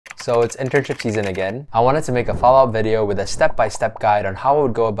So it's internship season again. I wanted to make a follow-up video with a step-by-step guide on how I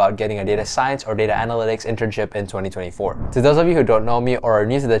would go about getting a data science or data analytics internship in 2024. To those of you who don't know me or are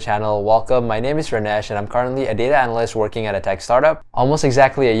new to the channel, welcome. My name is Ranesh and I'm currently a data analyst working at a tech startup. Almost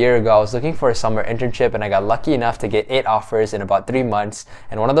exactly a year ago, I was looking for a summer internship and I got lucky enough to get 8 offers in about 3 months,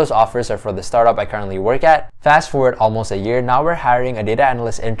 and one of those offers are for the startup I currently work at. Fast forward almost a year, now we're hiring a data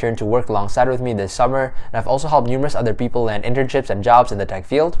analyst intern to work alongside with me this summer, and I've also helped numerous other people land internships and jobs in the tech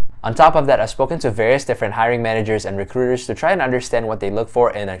field. On top of that, I've spoken to various different hiring managers and recruiters to try and understand what they look for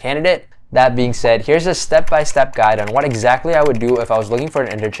in a candidate. That being said, here's a step-by-step guide on what exactly I would do if I was looking for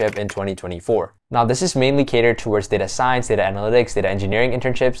an internship in 2024. Now, this is mainly catered towards data science, data analytics, data engineering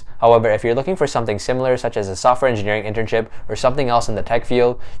internships. However, if you're looking for something similar, such as a software engineering internship or something else in the tech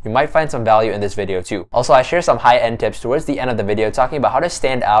field, you might find some value in this video too. Also, I share some high-end tips towards the end of the video talking about how to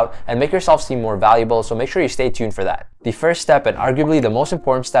stand out and make yourself seem more valuable, so make sure you stay tuned for that. The first step, and arguably the most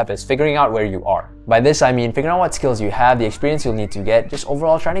important step, is figuring out where you are. By this, I mean figuring out what skills you have, the experience you'll need to get, just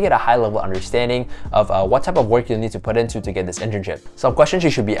overall trying to get a high-level understanding of what type of work you'll need to put into to get this internship. Some questions you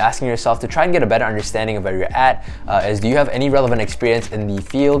should be asking yourself to try and get a better understanding of where you're at is, do you have any relevant experience in the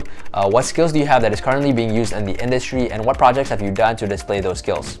field? What skills do you have that is currently being used in the industry, and what projects have you done to display those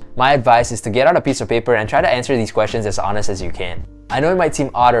skills? My advice is to get out a piece of paper and try to answer these questions as honest as you can. I know it might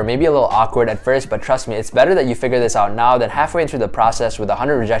seem odd or maybe a little awkward at first, but trust me, it's better that you figure this out now than halfway through the process with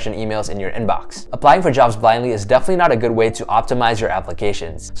 100 rejection emails in your inbox. Applying for jobs blindly is definitely not a good way to optimize your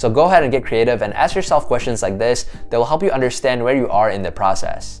applications. So go ahead and get creative and ask yourself questions like this that will help you understand where you are in the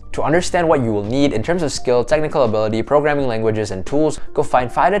process. To understand what you will need in terms of skill, technical ability, programming languages, and tools, go find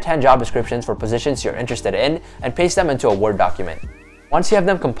 5 to 10 job descriptions for positions you're interested in and paste them into a Word document. Once you have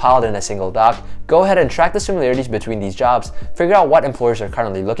them compiled in a single doc, go ahead and track the similarities between these jobs, figure out what employers are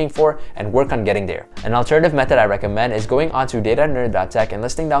currently looking for, and work on getting there. An alternative method I recommend is going onto datanerd.tech and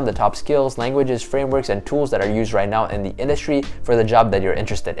listing down the top skills, languages, frameworks, and tools that are used right now in the industry for the job that you're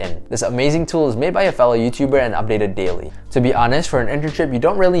interested in. This amazing tool is made by a fellow YouTuber and updated daily. To be honest, for an internship, you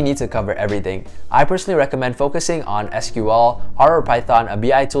don't really need to cover everything. I personally recommend focusing on SQL, R or Python, a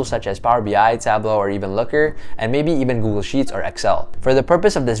BI tool such as Power BI, Tableau, or even Looker, and maybe even Google Sheets or Excel. For the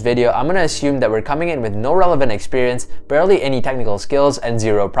purpose of this video, I'm going to assume that we're coming in with no relevant experience, barely any technical skills, and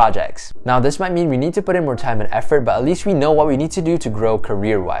 0 projects. Now, this might mean we need to put in more time and effort, but at least we know what we need to do to grow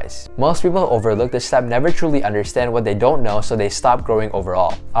career-wise. Most people overlook this step, never truly understand what they don't know, so they stop growing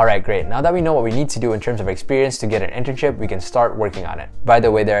overall. Alright, great. Now that we know what we need to do in terms of experience to get an internship, we can start working on it. By the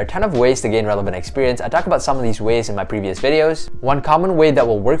way, there are a ton of ways to gain relevant experience. I talk about some of these ways in my previous videos. One common way that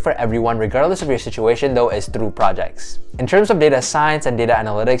will work for everyone, regardless of your situation though, is through projects. In terms of data science and data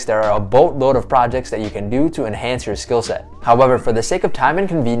analytics, there are a boatload of projects that you can do to enhance your skill set. However, for the sake of time and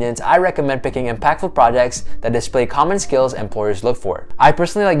convenience, I recommend picking impactful projects that display common skills employers look for. I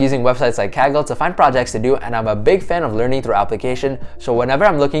personally like using websites like Kaggle to find projects to do, and I'm a big fan of learning through application, so whenever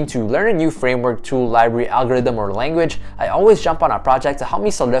I'm looking to learn a new framework, tool, library, algorithm, or language, I always jump on a project to help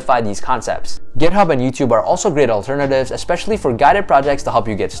me solidify these concepts. GitHub and YouTube are also great alternatives, especially for guided projects to help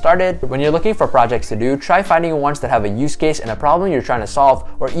you get started. When you're looking for projects to do, try finding ones that have a use case and a problem you're trying to solve,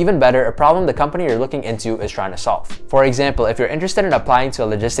 or even better, a problem the company you're looking into is trying to solve. For example, if you're interested in applying to a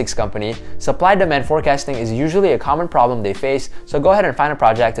logistics company, supply-demand forecasting is usually a common problem they face, so go ahead and find a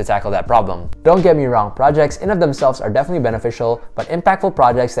project to tackle that problem. Don't get me wrong, projects in of themselves are definitely beneficial, but impactful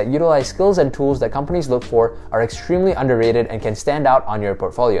projects that utilize skills and tools that companies look for are extremely underrated and can stand out on your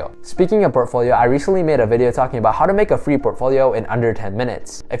portfolio. Speaking of portfolio, I recently made a video talking about how to make a free portfolio in under 10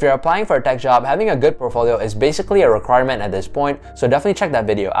 minutes. If you're applying for a tech job, having a good portfolio is basically a requirement at this point, so definitely check that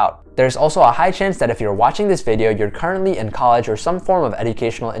video out. There's also a high chance that if you're watching this video, you're currently in college or some form of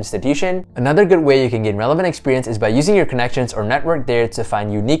educational institution. Another good way you can gain relevant experience is by using your connections or network there to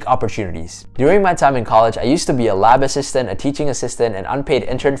find unique opportunities. During my time in college, I used to be a lab assistant, a teaching assistant, an unpaid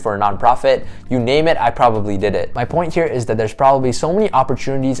intern for a nonprofit. You name it, I probably did it. My point here is that there's probably so many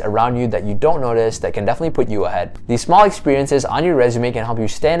opportunities around you that you don't notice that can definitely put you ahead. These small experiences on your resume can help you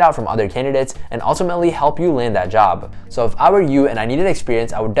stand out from other candidates and ultimately help you land that job. So if I were you and I needed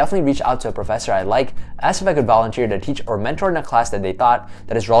experience, I would definitely reach out to a professor I like, ask if I could volunteer to teach or mentor in a class that they thought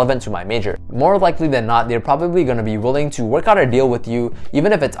that is relevant to my major. More likely than not, they're probably going to be willing to work out a deal with you.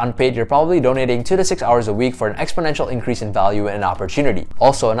 Even if it's unpaid, you're probably donating 2 to 6 hours a week for an exponential increase in value and opportunity.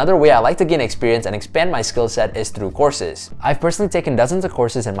 Also, another way I like to gain experience and expand my skill set is through courses. I've personally taken dozens of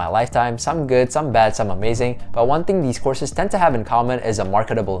courses in my lifetime, some good, some bad, some amazing, but one thing these courses tend to have in common is a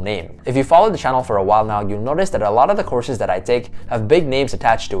marketable name. If you follow the channel for a while now, you'll notice that a lot of the courses that I take take have big names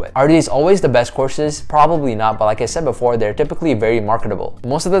attached to it. Are these always the best courses? Probably not, but like I said before, they're typically very marketable.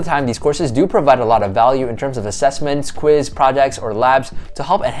 Most of the time, these courses do provide a lot of value in terms of assessments, quiz, projects, or labs to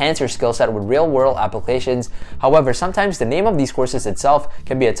help enhance your skill set with real-world applications. However, sometimes the name of these courses itself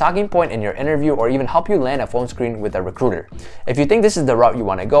can be a talking point in your interview or even help you land a phone screen with a recruiter. If you think this is the route you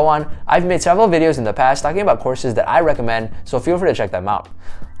want to go on, I've made several videos in the past talking about courses that I recommend, so feel free to check them out.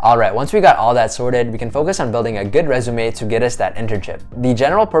 Alright, once we got all that sorted, we can focus on building a good resume to get us that internship. The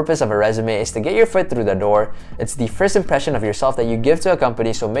general purpose of a resume is to get your foot through the door. It's the first impression of yourself that you give to a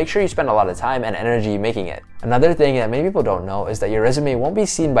company, so make sure you spend a lot of time and energy making it. Another thing that many people don't know is that your resume won't be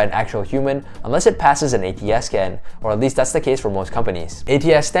seen by an actual human unless it passes an ATS scan, or at least that's the case for most companies.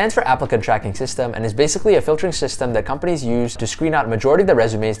 ATS stands for Applicant Tracking System and is basically a filtering system that companies use to screen out majority of the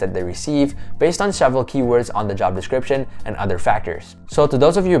resumes that they receive based on several keywords on the job description and other factors. So to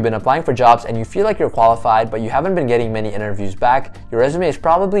those of you who've been applying for jobs and you feel like you're qualified but you haven't been getting many interviews back, your resume is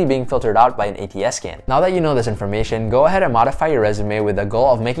probably being filtered out by an ATS scan. Now that you know this information, go ahead and modify your resume with the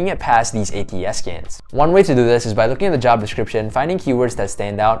goal of making it pass these ATS scans. One way to do this is by looking at the job description, finding keywords that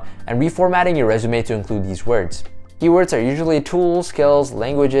stand out, and reformatting your resume to include these words. Keywords are usually tools, skills,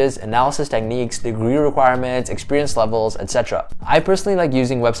 languages, analysis techniques, degree requirements, experience levels, etc. I personally like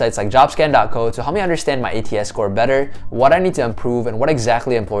using websites like jobscan.co to help me understand my ATS score better, what I need to improve, and what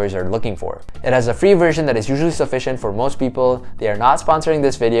exactly employers are looking for. It has a free version that is usually sufficient for most people. They are not sponsoring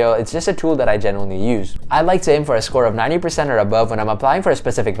this video, it's just a tool that I genuinely use. I like to aim for a score of 90% or above when I'm applying for a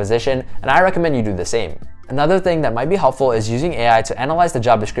specific position, and I recommend you do the same. Another thing that might be helpful is using AI to analyze the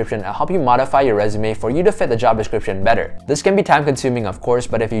job description and help you modify your resume for you to fit the job description better. This can be time consuming, of course,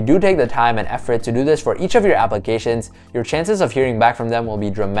 but if you do take the time and effort to do this for each of your applications, your chances of hearing back from them will be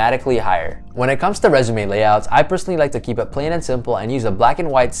dramatically higher. When it comes to resume layouts, I personally like to keep it plain and simple and use a black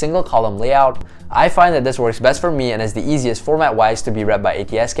and white single column layout. I find that this works best for me and is the easiest format-wise to be read by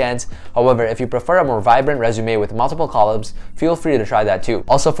ATS scans. However, if you prefer a more vibrant resume with multiple columns, feel free to try that too.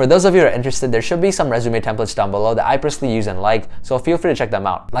 Also, for those of you who are interested, there should be some resume templates down below that I personally use and like, so feel free to check them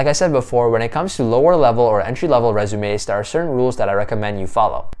out. Like I said before, when it comes to lower level or entry level resumes, there are certain rules that I recommend you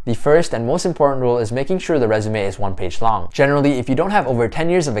follow. The first and most important rule is making sure the resume is 1 page long. Generally, if you don't have over 10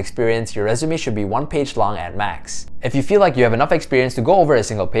 years of experience, your resume should be 1 page long at max. If you feel like you have enough experience to go over a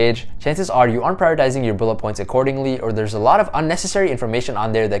single page, chances are you aren't prioritizing your bullet points accordingly, or there's a lot of unnecessary information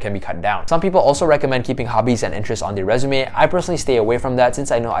on there that can be cut down. Some people also recommend keeping hobbies and interests on their resume. I personally stay away from that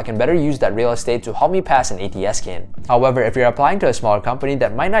since I know I can better use that real estate to help me pass an ATS scan. However, if you're applying to a smaller company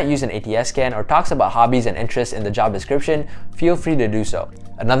that might not use an ATS scan or talks about hobbies and interests in the job description, feel free to do so.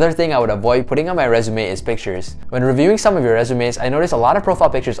 Another thing I would avoid putting on my resume is pictures. When reviewing some of your resumes, I notice a lot of profile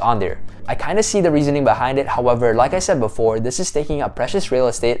pictures on there. I kind of see the reasoning behind it. However, like I said before, this is taking up precious real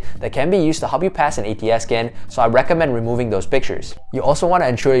estate that can be used to help you pass an ATS scan, so I recommend removing those pictures. You also want to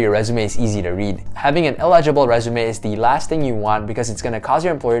ensure your resume is easy to read. Having an illegible resume is the last thing you want because it's going to cause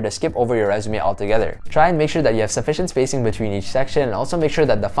your employer to skip over your resume altogether. Try and make sure that you have sufficient spacing between each section, and also make sure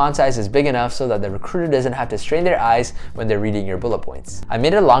that the font size is big enough so that the recruiter doesn't have to strain their eyes when they're reading your bullet points. I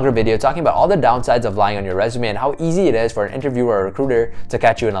made a longer video talking about all the downsides of lying on your resume and how easy it is for an interviewer or recruiter to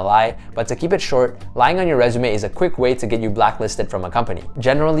catch you in a lie, but to keep it short, lying on your resume is a quick way to get you blacklisted from a company.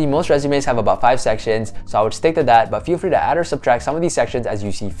 Generally, most resumes have about 5 sections, so I would stick to that, but feel free to add or subtract some of these sections as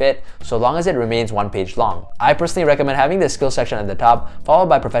you see fit, so long as it remains 1 page long. I personally recommend having the skills section at the top, followed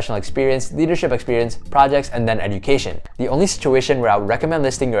by professional experience, leadership experience, projects, and then education. The only situation where I would recommend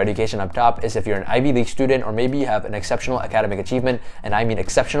listing your education up top is if you're an Ivy League student or maybe you have an exceptional academic achievement, and I mean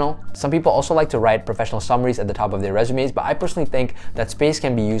exceptional. Some people also like to write professional summaries at the top of their resumes, but I personally think that space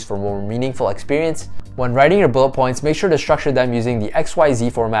can be used for more meaningful experience. When writing your bullet points, make sure to structure them using the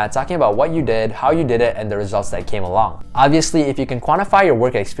XYZ format, talking about what you did, how you did it, and the results that came along. Obviously, if you can quantify your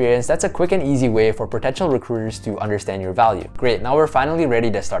work experience, that's a quick and easy way for potential recruiters to understand your value. Great, now we're finally ready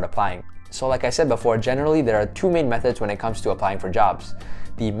to start applying. So like I said before, generally there are 2 main methods when it comes to applying for jobs: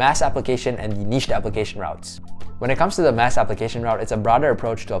 the mass application and the niched application routes. When it comes to the mass application route, it's a broader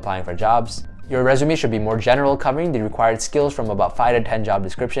approach to applying for jobs. Your resume should be more general, covering the required skills from about 5 to 10 job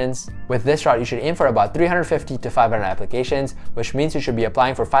descriptions. With this route, you should aim for about 350 to 500 applications, which means you should be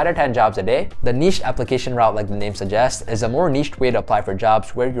applying for 5 to 10 jobs a day. The niche application route, like the name suggests, is a more niched way to apply for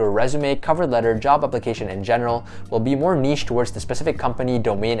jobs where your resume, cover letter, job application in general will be more niche towards the specific company,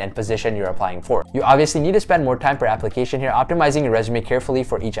 domain, and position you're applying for. You obviously need to spend more time per application here, optimizing your resume carefully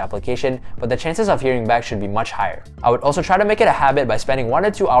for each application, but the chances of hearing back should be much higher. I would also try to make it a habit by spending 1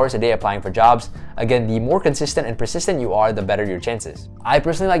 to 2 hours a day applying for jobs, jobs. Again, the more consistent and persistent you are, the better your chances. I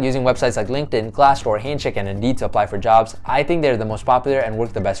personally like using websites like LinkedIn, Glassdoor, Handshake, and Indeed to apply for jobs. I think they're the most popular and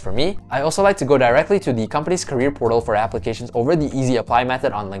work the best for me. I also like to go directly to the company's career portal for applications over the easy apply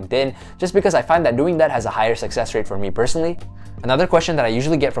method on LinkedIn, just because I find that doing that has a higher success rate for me personally. Another question that I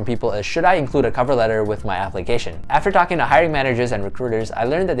usually get from people is, should I include a cover letter with my application? After talking to hiring managers and recruiters, I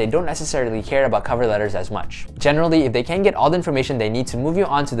learned that they don't necessarily care about cover letters as much. Generally, if they can't get all the information they need to move you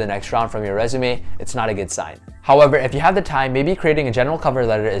on to the next round from your resume, it's not a good sign. However, if you have the time, maybe creating a general cover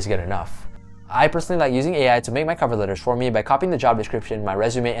letter is good enough. I personally like using AI to make my cover letters for me by copying the job description, my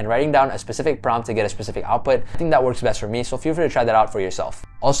resume, and writing down a specific prompt to get a specific output. I think that works best for me, so feel free to try that out for yourself.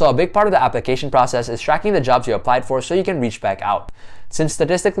 Also, a big part of the application process is tracking the jobs you applied for so you can reach back out. Since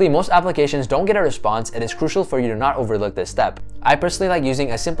statistically most applications don't get a response, it is crucial for you to not overlook this step. I personally like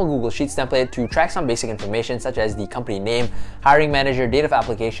using a simple Google Sheets template to track some basic information such as the company name, hiring manager, date of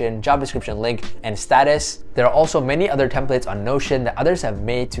application, job description link, and status. There are also many other templates on Notion that others have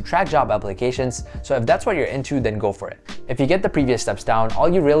made to track job applications, so if that's what you're into, then go for it. If you get the previous steps down, all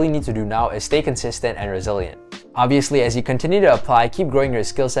you really need to do now is stay consistent and resilient. Obviously, as you continue to apply, keep growing your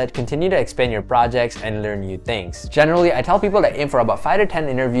skill set, continue to expand your projects, and learn new things. Generally, I tell people to aim for about 5 to 10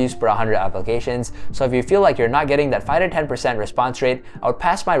 interviews per 100 applications, so if you feel like you're not getting that 5 to 10% response rate, I would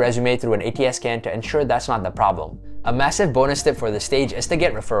pass my resume through an ATS scan to ensure that's not the problem. A massive bonus tip for this stage is to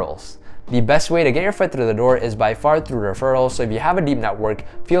get referrals. The best way to get your foot through the door is by far through referrals, so if you have a deep network,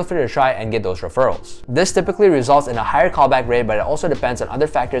 feel free to try and get those referrals. This typically results in a higher callback rate, but it also depends on other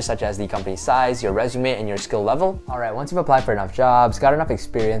factors such as the company size, your resume, and your skill level. Alright, once you've applied for enough jobs, got enough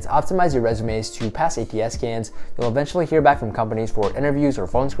experience, optimize your resumes to pass ATS scans, you'll eventually hear back from companies for interviews or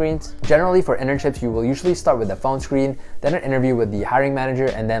phone screens. Generally, for internships, you will usually start with a phone screen, then an interview with the hiring manager,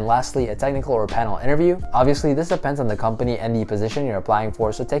 and then lastly, a technical or panel interview. Obviously, this depends on the company and the position you're applying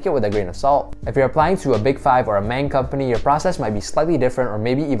for, so take it with a grain of salt. If you're applying to a Big 5 or a main company, your process might be slightly different or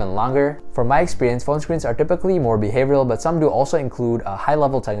maybe even longer. From my experience, phone screens are typically more behavioral, but some do also include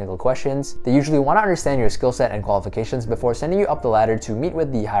high-level technical questions. They usually want to understand your skill set and qualifications before sending you up the ladder to meet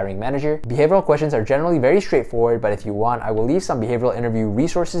with the hiring manager. Behavioral questions are generally very straightforward, but if you want, I will leave some behavioral interview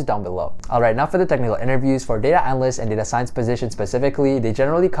resources down below. Alright, now for the technical interviews. For data analysts and data science positions specifically, they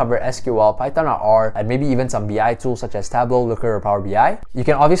generally cover SQL, Python or R, and maybe even some BI tools such as Tableau, Looker, or Power BI. You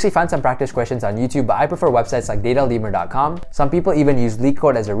can obviously find some practice questions on YouTube, but I prefer websites like datalemur.com. Some people even use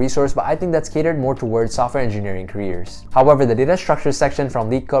LeetCode as a resource, but I think that's catered more towards software engineering careers. However, the data structure section from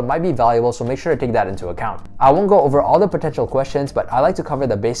LeetCode might be valuable, so make sure to take that into account. I won't go over all the potential questions, but I like to cover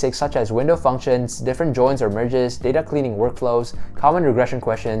the basics such as window functions, different joins or merges, data cleaning workflows, common regression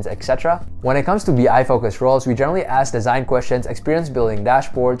questions, etc. When it comes to BI focused roles, we generally ask design questions, experience building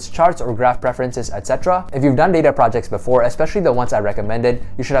dashboards, charts or graph preferences, etc. If you've done data projects before, especially the ones I recommended,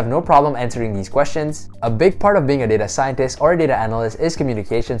 you should have no problem answering these questions. A big part of being a data scientist or a data analyst is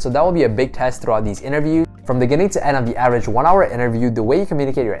communication, so that will be a big test throughout these interviews. From beginning to end of the average 1-hour interview, the way you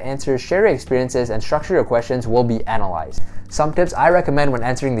communicate your answers, share your experiences, and structure your questions will be analyzed. Some tips I recommend when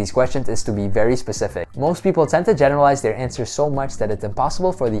answering these questions is to be very specific. Most people tend to generalize their answers so much that it's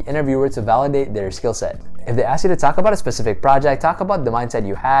impossible for the interviewer to validate their skill set. If they ask you to talk about a specific project, talk about the mindset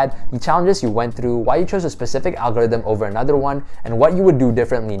you had, the challenges you went through, why you chose a specific algorithm over another one, and what you would do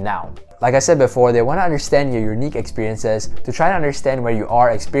differently now. Like I said before, they want to understand your unique experiences to try to understand where you are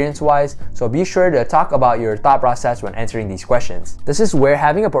experience-wise, so be sure to talk about your thought process when answering these questions. This is where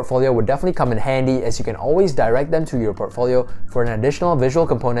having a portfolio would definitely come in handy, as you can always direct them to your portfolio for an additional visual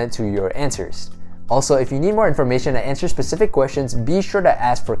component to your answers. Also, if you need more information to answer specific questions, be sure to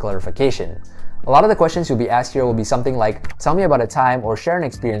ask for clarification. A lot of the questions you'll be asked here will be something like, tell me about a time or share an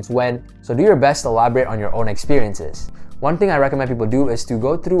experience when, so do your best to elaborate on your own experiences. One thing I recommend people do is to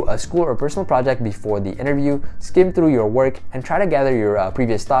go through a school or personal project before the interview, skim through your work, and try to gather your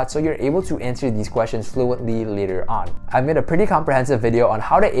previous thoughts so you're able to answer these questions fluently later on. I've made a pretty comprehensive video on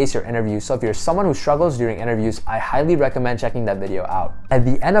how to ace your interview, so if you're someone who struggles during interviews, I highly recommend checking that video out. At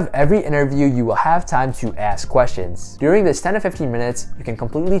the end of every interview, you will have time to ask questions. During this 10 to 15 minutes, you can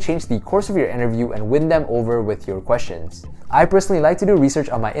completely change the course of your interview and win them over with your questions. I personally like to do research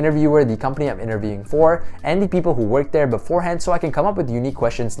on my interviewer, the company I'm interviewing for, and the people who work there beforehand so I can come up with unique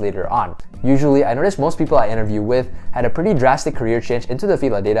questions later on. Usually, I notice most people I interview with had a pretty drastic career change into the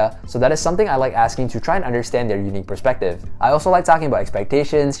field of data, so that is something I like asking to try and understand their unique perspective. I also like talking about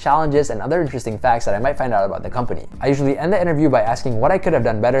expectations, challenges, and other interesting facts that I might find out about the company. I usually end the interview by asking what I could have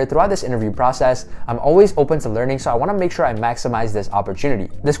done better throughout this interview process. I'm always open to learning, so I want to make sure I maximize this opportunity.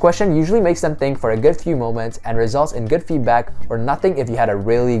 This question usually makes them think for a good few moments and results in good feedback or nothing if you had a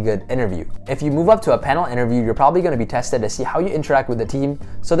really good interview. If you move up to a panel interview, you're probably going to be tested tested to see how you interact with the team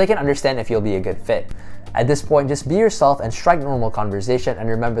so they can understand if you'll be a good fit. At this point, just be yourself and strike normal conversation, and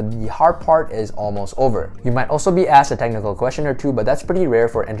remember, the hard part is almost over. You might also be asked a technical question or two, but that's pretty rare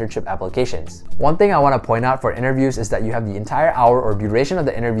for internship applications. One thing I want to point out for interviews is that you have the entire hour or duration of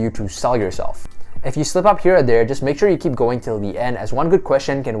the interview to sell yourself. If you slip up here or there, just make sure you keep going till the end, as one good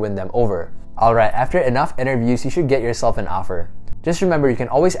question can win them over. Alright, after enough interviews, you should get yourself an offer. Just remember, you can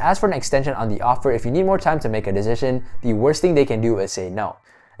always ask for an extension on the offer if you need more time to make a decision. The worst thing they can do is say no.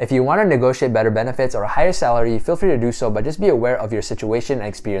 If you want to negotiate better benefits or a higher salary, feel free to do so, but just be aware of your situation and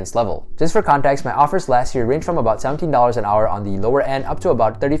experience level. Just for context, my offers last year ranged from about $17 an hour on the lower end up to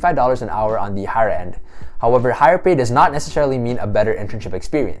about $35 an hour on the higher end. However, higher pay does not necessarily mean a better internship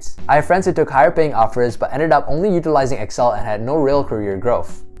experience. I have friends who took higher paying offers but ended up only utilizing Excel and had no real career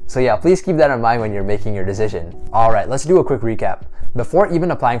growth. So yeah, please keep that in mind when you're making your decision. Alright, let's do a quick recap. Before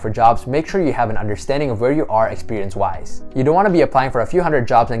even applying for jobs, make sure you have an understanding of where you are experience-wise. You don't want to be applying for a few hundred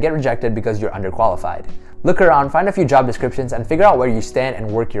jobs and get rejected because you're underqualified. Look around, find a few job descriptions, and figure out where you stand and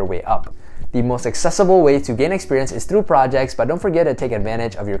work your way up. The most accessible way to gain experience is through projects, but don't forget to take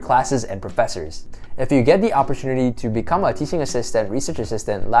advantage of your classes and professors. If you get the opportunity to become a teaching assistant, research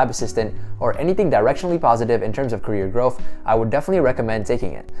assistant, lab assistant, or anything directionally positive in terms of career growth, I would definitely recommend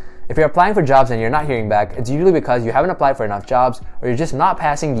taking it. If you're applying for jobs and you're not hearing back, it's usually because you haven't applied for enough jobs or you're just not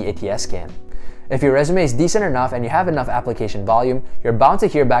passing the ATS scan. If your resume is decent enough and you have enough application volume, you're bound to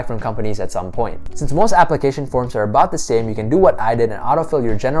hear back from companies at some point. Since most application forms are about the same, you can do what I did and autofill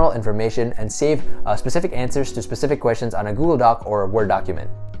your general information and save specific answers to specific questions on a Google Doc or a Word document.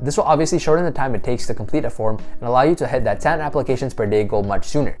 This will obviously shorten the time it takes to complete a form and allow you to hit that 10 applications per day goal much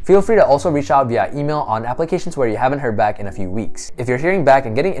sooner. Feel free to also reach out via email on applications where you haven't heard back in a few weeks. If you're hearing back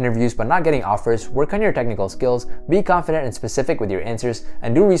and getting interviews but not getting offers, work on your technical skills, be confident and specific with your answers,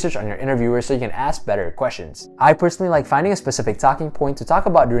 and do research on your interviewers so you can ask better questions. I personally like finding a specific talking point to talk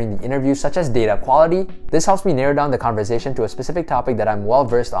about during the interview, such as data quality. This helps me narrow down the conversation to a specific topic that I'm well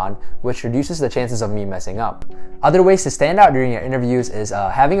versed on, which reduces the chances of me messing up. Other ways to stand out during your interviews is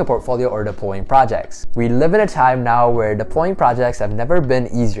having a portfolio or deploying projects. We live in a time now where deploying projects have never been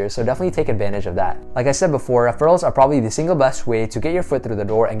easier, so definitely take advantage of that. Like I said before, referrals are probably the single best way to get your foot through the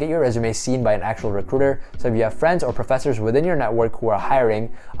door and get your resume seen by an actual recruiter. So if you have friends or professors within your network who are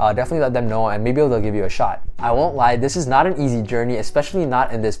hiring, definitely let them know and maybe they'll give you a shot. I won't lie, this is not an easy journey, especially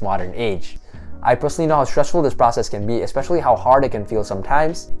not in this modern age. I personally know how stressful this process can be, especially how hard it can feel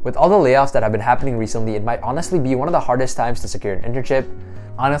sometimes. With all the layoffs that have been happening recently, it might honestly be one of the hardest times to secure an internship.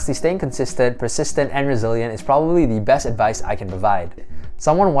 Honestly, staying consistent, persistent, and resilient is probably the best advice I can provide.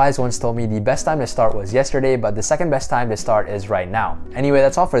 Someone wise once told me the best time to start was yesterday, but the second best time to start is right now. Anyway,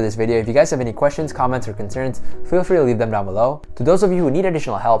 that's all for this video. If you guys have any questions, comments, or concerns, feel free to leave them down below. To those of you who need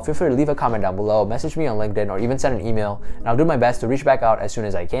additional help, feel free to leave a comment down below, message me on LinkedIn, or even send an email, and I'll do my best to reach back out as soon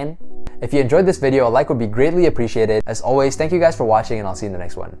as I can. If you enjoyed this video, a like would be greatly appreciated. As always, thank you guys for watching, and I'll see you in the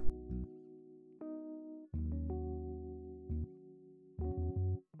next one.